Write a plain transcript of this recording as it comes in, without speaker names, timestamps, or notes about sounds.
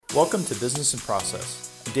Welcome to Business and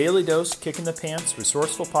Process, a daily dose, kick in the pants,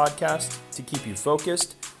 resourceful podcast to keep you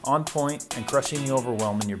focused, on point, and crushing the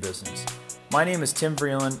overwhelm in your business. My name is Tim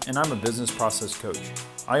Vreeland, and I'm a business process coach.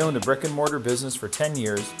 I owned a brick and mortar business for 10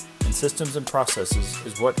 years, and systems and processes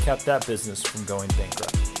is what kept that business from going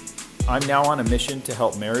bankrupt. I'm now on a mission to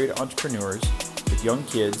help married entrepreneurs with young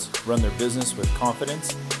kids run their business with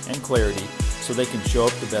confidence and clarity so they can show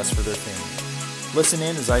up the best for their family. Listen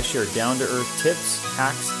in as I share down-to-earth tips,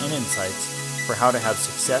 hacks, and insights for how to have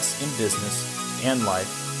success in business and life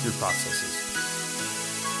through processes.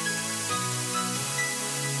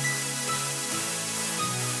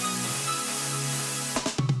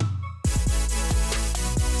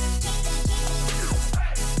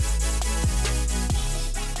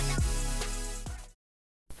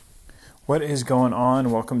 What is going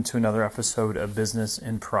on? Welcome to another episode of Business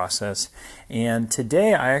in Process. And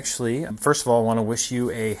today I actually, first of all, want to wish you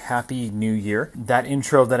a happy new year. That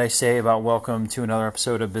intro that I say about welcome to another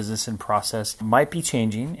episode of Business in Process might be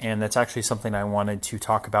changing, and that's actually something I wanted to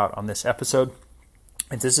talk about on this episode.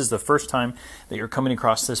 If this is the first time that you're coming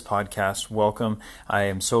across this podcast, welcome. I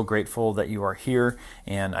am so grateful that you are here,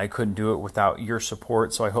 and I couldn't do it without your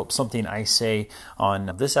support. So I hope something I say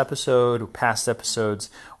on this episode, past episodes,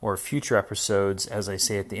 or future episodes, as I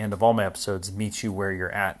say at the end of all my episodes, meets you where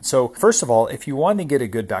you're at. So first of all, if you want to get a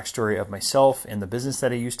good backstory of myself and the business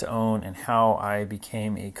that I used to own and how I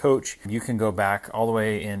became a coach, you can go back all the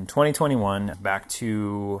way in 2021, back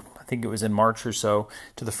to I think it was in March or so,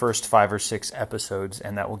 to the first 5 or 6 episodes,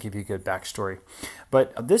 and that will give you a good backstory.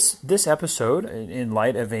 But this episode, in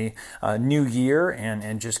light of a new year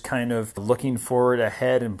and just kind of looking forward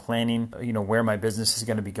ahead and planning, where my business is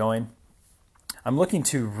going to be going, I'm looking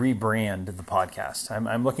to rebrand the podcast.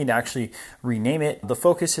 I'm looking to actually rename it. The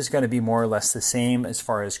focus is going to be more or less the same as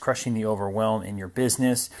far as crushing the overwhelm in your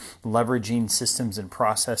business, leveraging systems and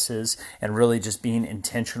processes, and really just being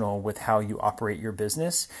intentional with how you operate your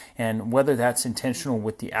business. And whether that's intentional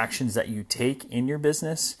with the actions that you take in your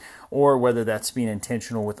business, or whether that's being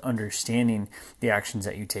intentional with understanding the actions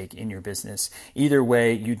that you take in your business. Either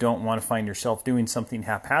way, you don't want to find yourself doing something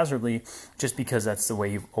haphazardly just because that's the way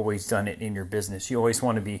you've always done it in your business. You always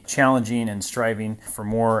want to be challenging and striving for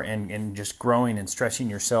more and just growing and stretching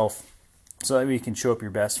yourself so that you can show up your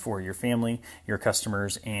best for your family, your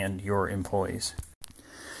customers, and your employees.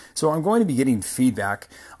 So I'm going to be getting feedback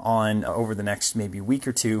on over the next maybe week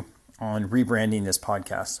or two on rebranding this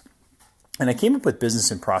podcast. And I came up with Business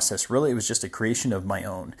in Process. Really, it was just a creation of my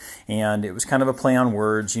own. And it was kind of a play on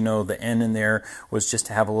words. The N in there was just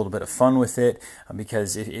to have a little bit of fun with it.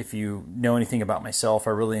 Because if you know anything about myself,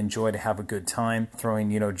 I really enjoy to have a good time throwing,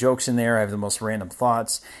 jokes in there. I have the most random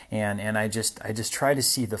thoughts. And I just try to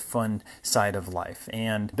see the fun side of life.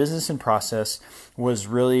 And Business in Process was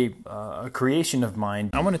really a creation of mine.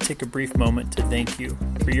 I want to take a brief moment to thank you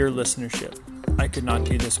for your listenership. I could not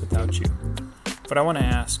do this without you. But I want to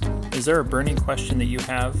ask, is there a burning question that you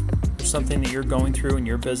have or something that you're going through in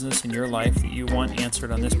your business, in your life that you want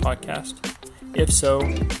answered on this podcast? If so,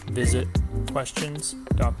 visit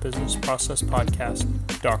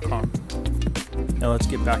questions.businessprocesspodcast.com. Now let's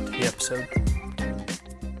get back to the episode.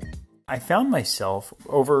 I found myself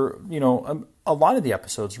over, a lot of the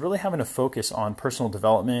episodes really having a focus on personal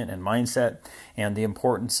development and mindset and the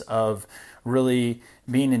importance of really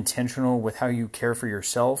being intentional with how you care for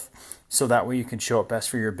yourself. So that way you can show up best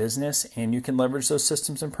for your business and you can leverage those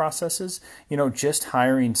systems and processes. Just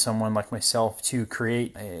hiring someone like myself to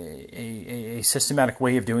create a systematic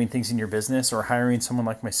way of doing things in your business, or hiring someone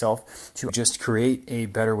like myself to just create a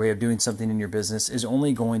better way of doing something in your business is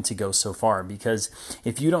only going to go so far. Because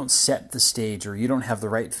if you don't set the stage, or you don't have the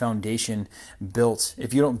right foundation built,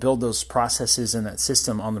 if you don't build those processes and that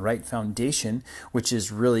system on the right foundation, which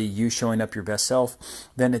is really you showing up your best self,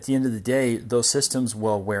 then at the end of the day, those systems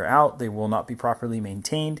will wear out. They will not be properly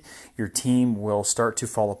maintained. Your team will start to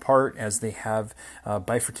fall apart as they have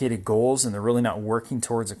bifurcated goals and they're really not working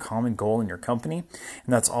towards a common goal in your company.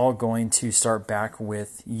 And that's all going to start back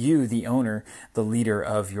with you, the owner, the leader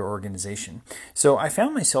of your organization. So I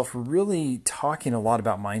found myself really talking a lot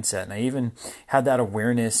about mindset. And I even had that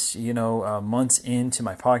awareness, months into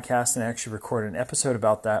my podcast, and I actually recorded an episode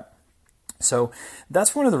about that. So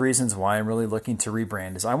that's one of the reasons why I'm really looking to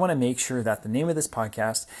rebrand, is I want to make sure that the name of this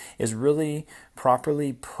podcast is really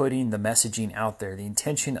properly putting the messaging out there, the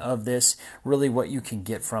intention of this, really what you can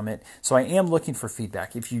get from it. So I am looking for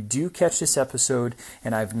feedback. If you do catch this episode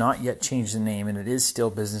and I've not yet changed the name and it is still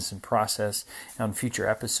Business in Process on future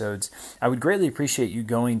episodes, I would greatly appreciate you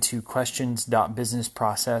going to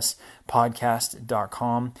questions.businessprocess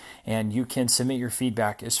businessprocesspodcast.com, and you can submit your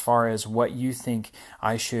feedback as far as what you think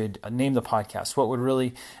I should name the podcast. What would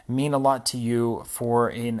really mean a lot to you for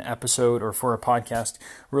an episode or for a podcast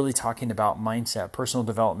really talking about mindset, personal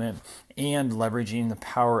development, and leveraging the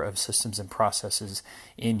power of systems and processes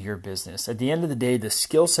in your business. At the end of the day, the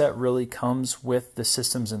skill set really comes with the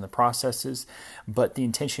systems and the processes, but the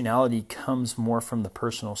intentionality comes more from the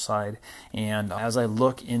personal side. And as I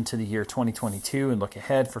look into the year 2022 and look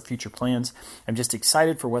ahead for future plans, I'm just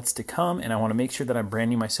excited for what's to come, and I want to make sure that I'm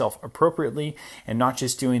branding myself appropriately and not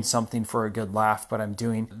just doing something for a good laugh, but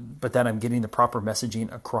that I'm getting the proper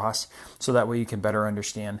messaging across, so that way you can better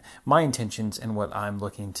understand my intentions and what I'm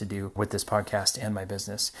looking to do with this podcast and my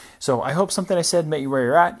business. So I hope something I said met you where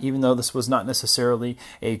you're at, even though this was not necessarily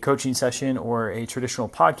a coaching session or a traditional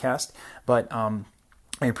podcast, but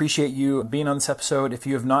I appreciate you being on this episode. If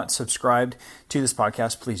you have not subscribed to this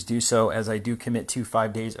podcast, please do so, as I do commit to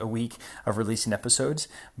 5 days a week of releasing episodes.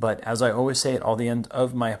 But as I always say at all the end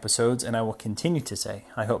of my episodes, and I will continue to say,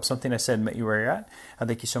 I hope something I said met you where you're at. I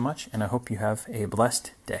thank you so much, and I hope you have a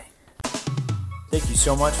blessed day. Thank you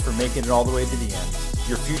so much for making it all the way to the end.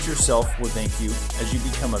 Your future self will thank you as you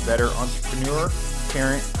become a better entrepreneur,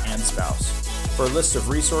 parent, and spouse. For a list of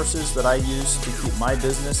resources that I use to keep my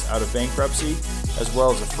business out of bankruptcy, as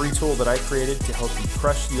well as a free tool that I created to help you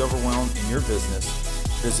crush the overwhelm in your business,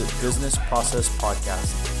 visit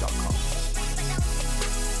businessprocesspodcast.com.